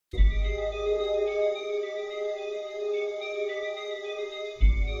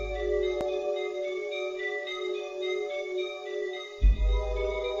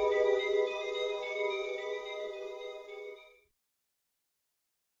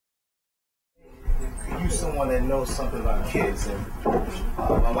someone that knows something about kids, and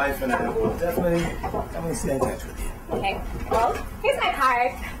my wife and I will definitely stay in touch with you. Okay. Well, here's my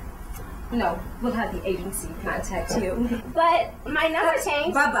card. No, we'll have the agency contact you. But my number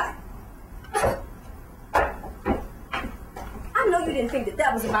changed. Bye-bye. I know you didn't think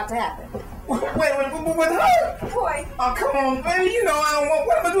that was about to happen. Wait, with her? Boy. Oh, come on, baby. You know I don't want.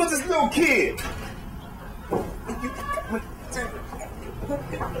 What am I doing with this little kid?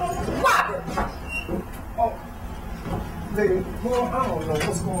 Robert! Oh, baby. Well, I don't know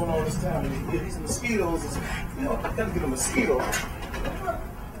what's going on this time. These mosquitoes is, you know, I gotta get a mosquito.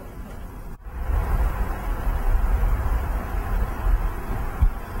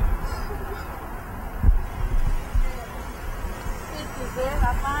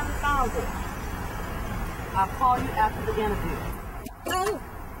 I finally found it. I'll call you after the interview.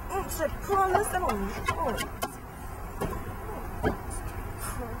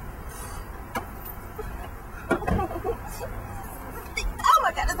 Oh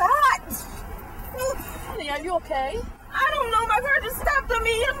my God, it's hot! Honey, are you okay? I don't know, my car just stopped on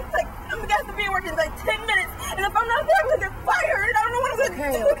me. I'm got to be working like 10 minutes, and if I'm not there, I'm gonna get fired. I don't know what I'm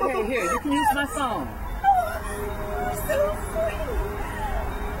gonna do. Okay, here, you can use my phone. Oh, so sweet.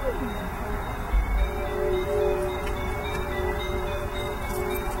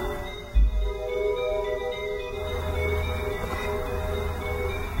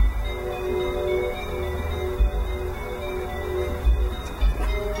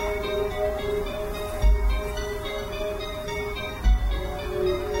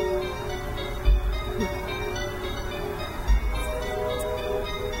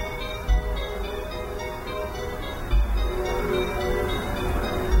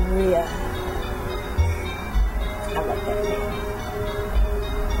 Maria. I like that name.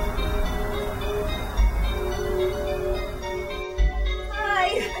 Hi,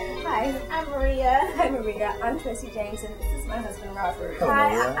 I'm Maria. Hi, Maria. I'm Tracy James, and this is my husband, Robert. Hello, Hi,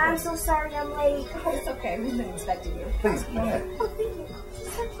 Maria. I'm so sorry I'm late. Oh, it's okay. We've been expecting you. Please, go ahead. Oh, thank you.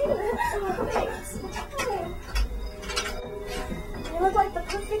 She's so cute. Oh, thanks. You look like the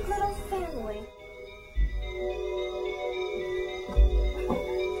perfect little family.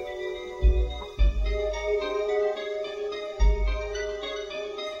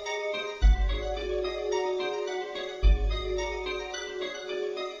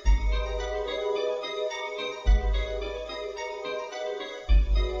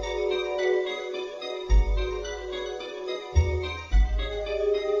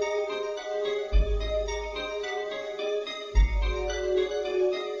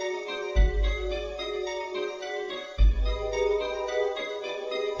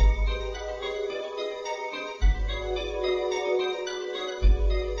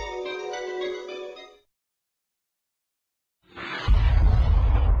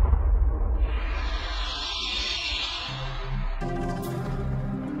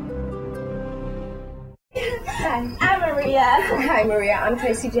 Hi, I'm Maria. Hi, Maria. I'm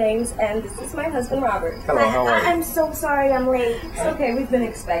Tracy James, and this is my husband, Robert. Hello, how are you? I'm so sorry I'm late. It's okay. We've been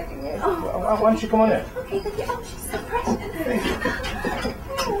expecting you. Oh, Why don't you come on in? okay. Thank you. Oh, she's so precious.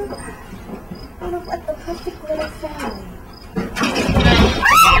 You look like the perfect little family.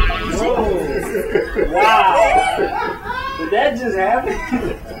 Wow! Did that just happen?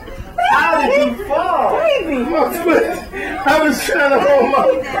 How did you fall? Baby. I was trying to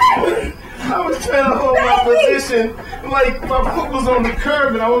hold my position, like my foot was on the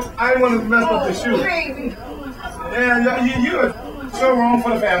curb, and I didn't want to mess up the shoe. Baby. Yeah, you're so wrong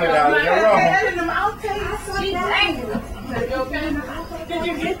for the family now. You're wrong. She's angry. Did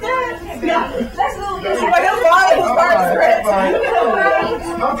you get that? Yeah. Let's move.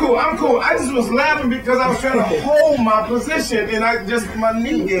 I'm cool. I just was laughing because I was trying to hold my position, and my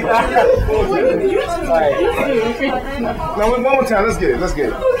knee gave out. No, one more time. Let's get it.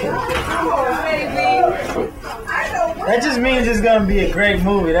 That just means it's gonna be a great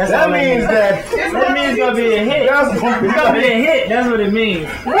movie. That means it's gonna be a hit. It's gonna be a hit. That's what it means.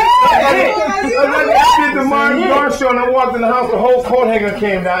 I did the Martin Garth show, and I walked in the house. The whole coat hanger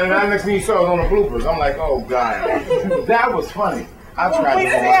came down, and next thing you saw, it was on the bloopers. I'm like, oh god, that was funny. I tried to.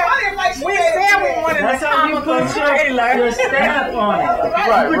 That's how you put your stamp on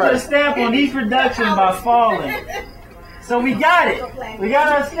it. You put your stamp on each production by falling. So we got it. We got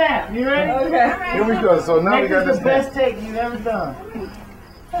our stamp. You ready? Okay. Here we go. So now we got this this the best take you've ever done.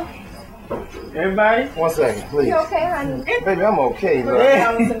 Everybody? 1 second, please. You okay, honey? Baby, I'm okay, bro.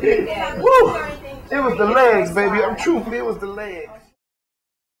 That was a good day. Woo! It was the legs, baby. Truthfully, it was the legs.